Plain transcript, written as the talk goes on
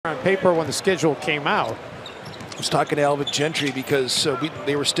On paper when the schedule came out. I was talking to Alvin Gentry because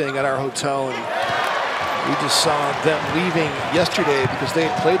they were staying at our hotel, and we just saw them leaving yesterday because they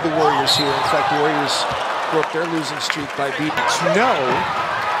had played the Warriors here. In fact, the Warriors broke their losing streak by beating Snow.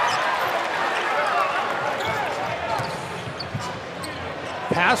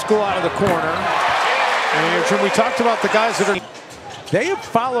 Paschall out of the corner. And we talked about the guys that they have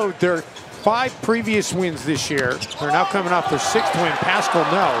followed their 5 previous wins this year. They're now coming off their 6th win. Paschall,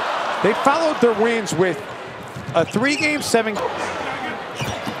 no. They followed their wins with a 3-game 7.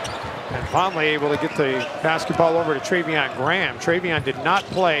 And finally able to get the basketball over to Treveon Graham. Treveon did not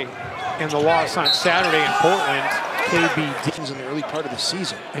play in the loss on Saturday in Portland. KBD in the early part of the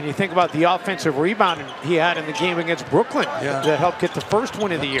season. And you think about the offensive rebound he had in the game against Brooklyn that helped get the 1st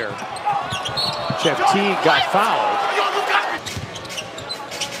win of the year. Jeff Teague got fouled.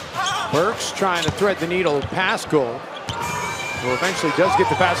 Burks trying to thread the needle of Paschall, who eventually does get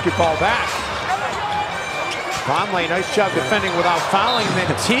the basketball back. Conley, nice job defending without fouling, and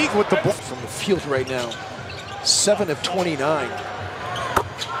then Teague with the ball. From the field right now, 7 of 29.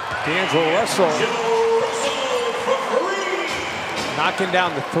 D'Angelo Russell knocking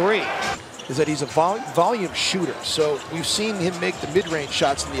down the 3. Is that he's a volume shooter, so we've seen him make the mid-range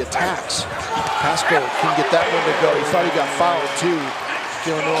shots in the attacks. Paschall can get that one to go. He thought he got fouled too.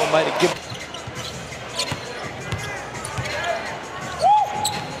 Villanova might have given.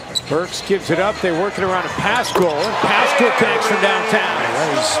 Burks gives it up. They work it around to Paschall, and Paschall connects from downtown.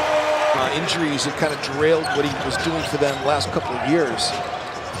 His injuries have kind of derailed what he was doing for them the last couple of years.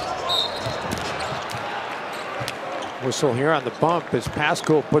 Whistle here on the bump as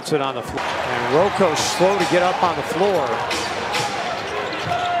Paschall puts it on the floor. And Rocco's slow to get up on the floor.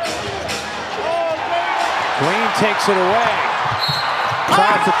 Green takes it away.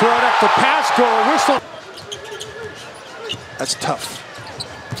 Tries to throw it up to Paschall. Whistle. That's tough.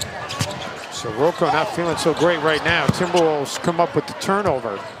 So Rocco not feeling so great right now. Timberwolves come up with the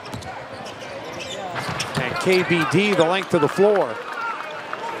turnover. And KBD the length of the floor.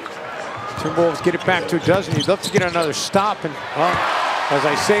 Timberwolves get it back to a dozen. You'd love to get another stop, and as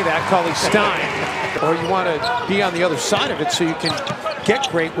I say that, Cully Stein. Or you want to be on the other side of it so you can get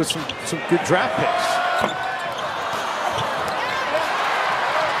great with some good draft picks.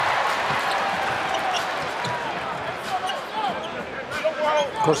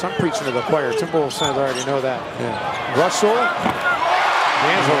 Of course, I'm preaching to the choir. Timberwolves fans already know that. Yeah. Russell.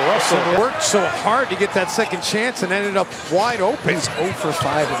 D'Angelo Russell worked so hard to get that second chance and ended up wide open. He's 0 for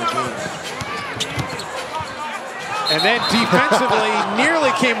 5 in the game. And then defensively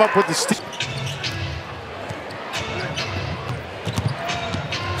nearly came up with the steal.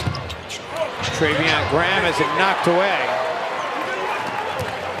 Treveon Graham has it knocked away.